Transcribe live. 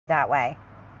that way.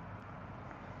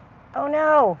 Oh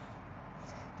no.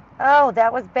 Oh,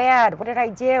 that was bad. What did I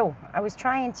do? I was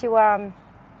trying to, all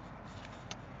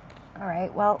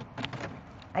right, well,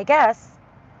 I guess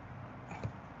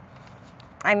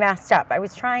I messed up. I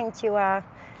was trying to, I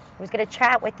was going to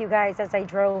chat with you guys as I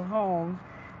drove home.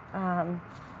 Um,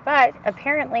 but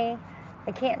apparently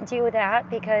I can't do that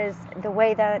because the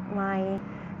way that my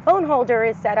phone holder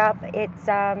is set up, it's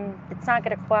not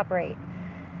going to cooperate.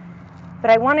 But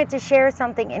I wanted to share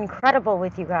something incredible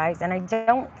with you guys, and I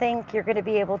don't think you're going to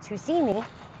be able to see me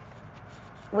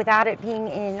without it being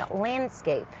in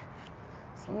landscape.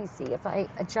 So let me see if I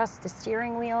adjust the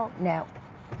steering wheel. No,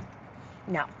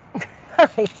 no. All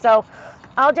right, so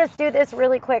I'll just do this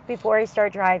really quick before I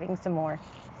start driving some more.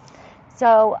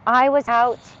 So I was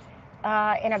out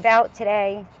and about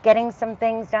today getting some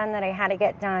things done that I had to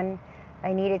get done.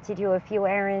 I needed to do a few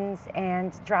errands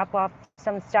and drop off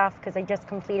some stuff because I just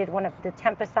completed one of the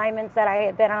temp assignments that I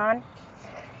had been on.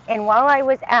 And while I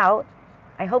was out,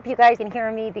 I hope you guys can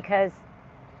hear me because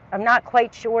I'm not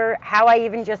quite sure how I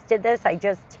even just did this. I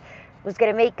just was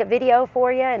going to make a video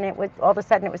for you, and it was all of a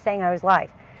sudden it was saying I was live.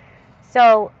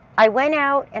 So I went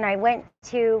out and I went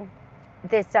to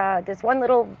this one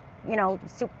little,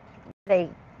 a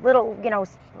little,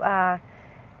 oh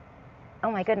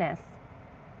my goodness,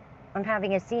 I'm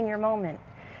having a senior moment.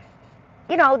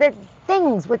 The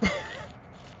things with,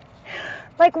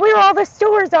 like where all the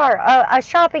stores are, a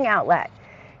shopping outlet.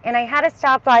 And I had to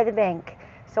stop by the bank.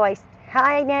 So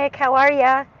hi Nick, how are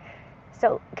ya?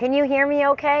 So can you hear me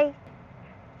okay?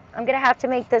 I'm going to have to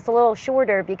make this a little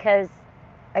shorter because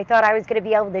I thought I was going to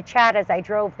be able to chat as I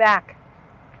drove back.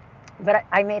 But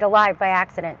I made a live by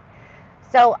accident.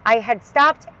 So I had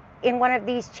stopped in one of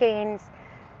these chains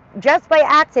just by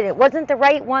accident. It wasn't the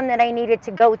right one that I needed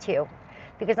to go to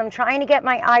because I'm trying to get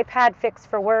my iPad fixed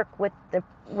for work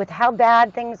with how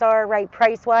bad things are, right,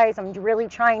 price-wise. I'm really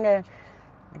trying to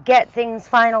get things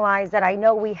finalized that I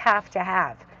know we have to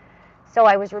have. So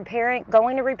I was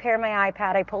going to repair my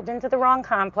iPad. I pulled into the wrong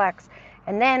complex,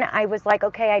 and then I was like,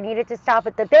 okay, I needed to stop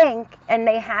at the bank, and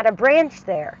they had a branch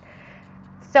there.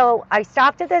 So I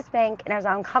stopped at this bank, and as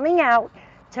I'm coming out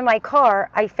to my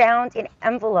car, I found an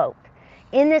envelope.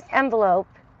 In this envelope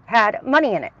had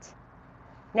money in it.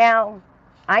 Now,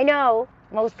 I know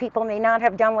most people may not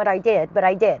have done what I did, but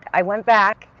I did. I went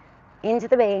back into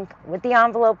the bank with the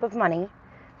envelope of money.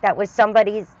 That was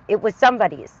somebody's. It was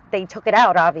somebody's. They took it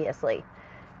out, obviously.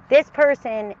 This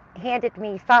person handed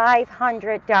me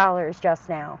 $500 just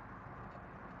now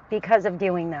because of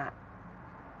doing that.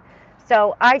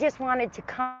 So I just wanted to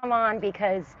come on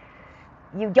because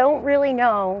you don't really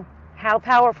know how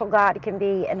powerful God can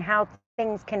be and how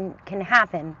things can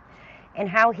happen and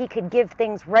how he could give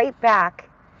things right back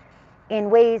in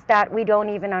ways that we don't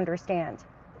even understand.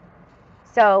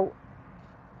 So,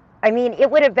 I mean, it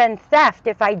would have been theft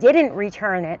if I didn't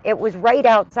return it. It was right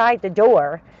outside the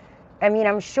door. I mean,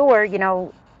 I'm sure,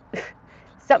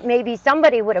 maybe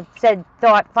somebody would have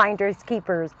thought finders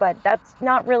keepers, but that's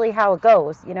not really how it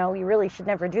goes. You really should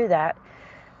never do that.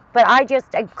 But I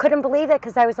couldn't believe it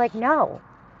because I was like, no,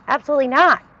 absolutely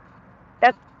not.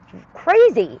 That's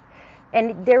crazy.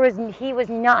 And he was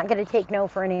not going to take no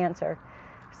for an answer.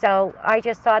 So I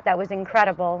just thought that was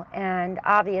incredible. And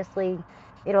obviously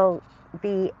it'll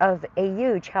be of a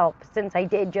huge help since I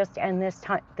did just end this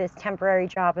temporary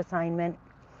job assignment.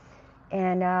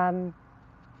 And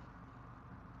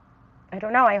I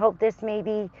don't know, I hope this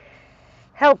maybe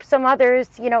help some others,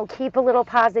 keep a little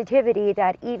positivity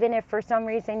that even if for some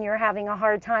reason you're having a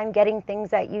hard time getting things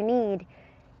that you need,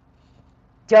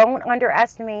 don't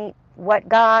underestimate what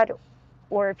God,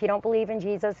 or if you don't believe in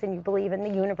Jesus and you believe in the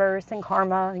universe and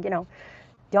karma,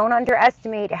 don't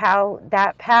underestimate how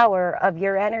that power of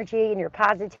your energy and your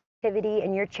positivity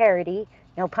and your charity,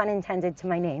 no pun intended to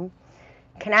my name,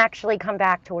 can actually come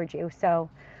back towards you. So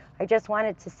I just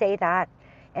wanted to say that.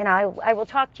 And I will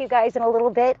talk to you guys in a little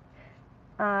bit.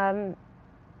 I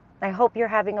hope you're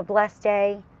having a blessed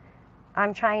day.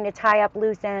 I'm trying to tie up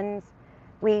loose ends.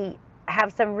 We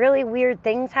have some really weird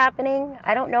things happening.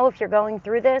 I don't know if you're going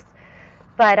through this,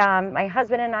 but my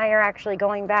husband and I are actually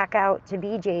going back out to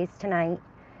BJ's tonight.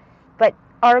 But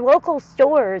our local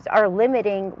stores are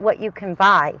limiting what you can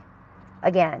buy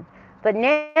again. But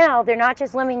now they're not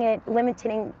just limiting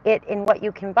it in what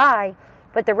you can buy,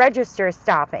 but the register is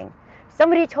stopping.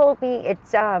 Somebody told me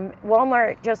it's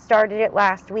Walmart just started it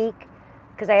last week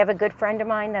because I have a good friend of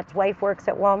mine that's wife works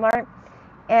at Walmart,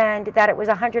 and that it was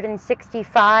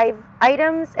 165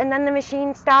 items and then the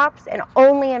machine stops and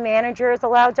only a manager is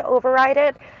allowed to override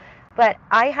it. But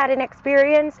I had an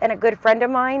experience, and a good friend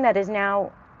of mine that is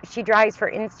now, she drives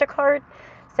for Instacart,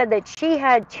 said that she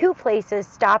had 2 places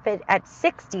stop it at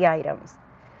 60 items.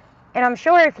 And I'm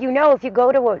sure if you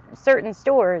go to certain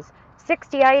stores,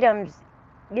 60 items,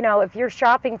 if you're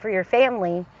shopping for your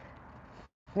family,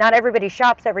 not everybody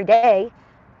shops every day.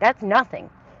 That's nothing.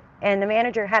 And the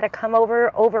manager had to come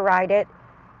over, override it,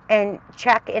 and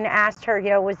check and asked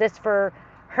her, was this for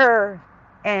her?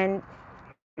 And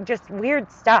just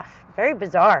weird stuff. Very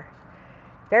bizarre.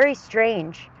 Very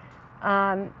strange.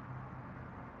 And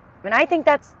I think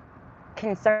that's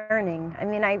concerning. I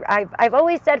mean, I've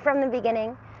always said from the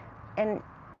beginning, and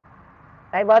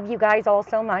I love you guys all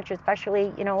so much,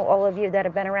 especially, all of you that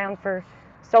have been around for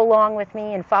so long with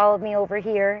me and followed me over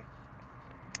here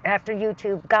after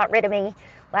YouTube got rid of me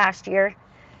last year,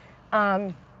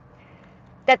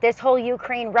 that this whole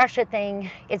Ukraine-Russia thing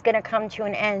is going to come to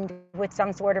an end with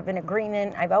some sort of an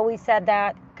agreement. I've always said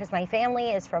that because my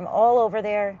family is from all over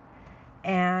there,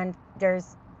 and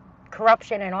there's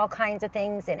corruption and all kinds of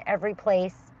things in every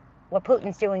place. What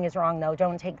Putin's doing is wrong, though.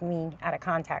 Don't take me out of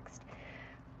context.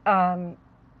 And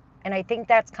I think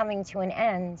that's coming to an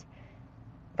end.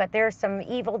 But there's some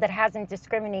evil that hasn't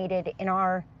discriminated in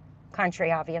our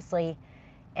country, obviously.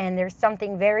 And there's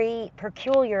something very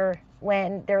peculiar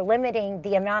when they're limiting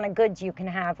the amount of goods you can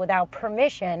have without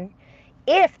permission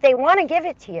if they want to give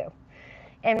it to you.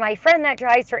 And my friend that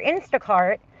drives for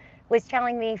Instacart was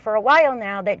telling me for a while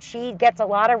now that she gets a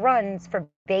lot of runs for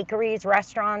bakeries,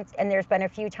 restaurants, and there's been a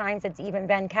few times it's even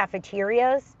been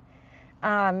cafeterias,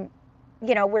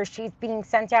 where she's being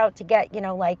sent out to get,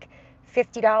 like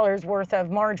 $50 worth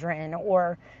of margarine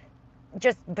or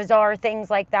just bizarre things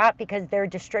like that because their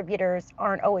distributors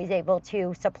aren't always able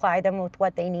to supply them with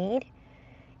what they need.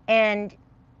 And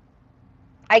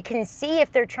I can see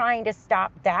if they're trying to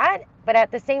stop that, but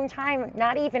at the same time,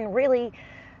 not even really.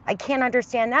 I can't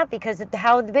understand that because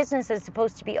how the business is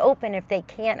supposed to be open if they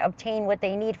can't obtain what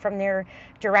they need from their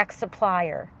direct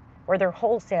supplier or their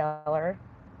wholesaler.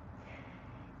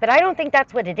 But I don't think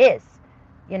that's what it is,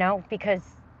 because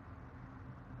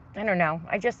I don't know.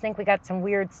 I just think we got some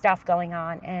weird stuff going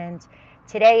on. And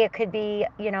today it could be,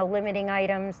 limiting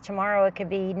items. Tomorrow it could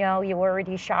be, no, you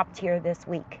already shopped here this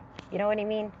week. You know what I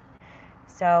mean?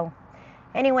 So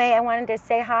anyway, I wanted to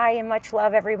say hi and much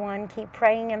love, everyone. Keep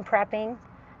praying and prepping,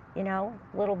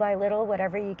 little by little,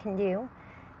 whatever you can do.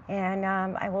 And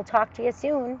I will talk to you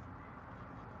soon.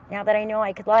 Now that I know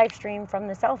I could live stream from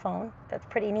the cell phone, that's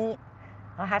pretty neat.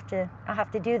 I'll have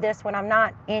to do this when I'm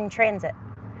not in transit.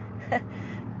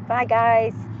 Bye,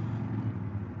 guys.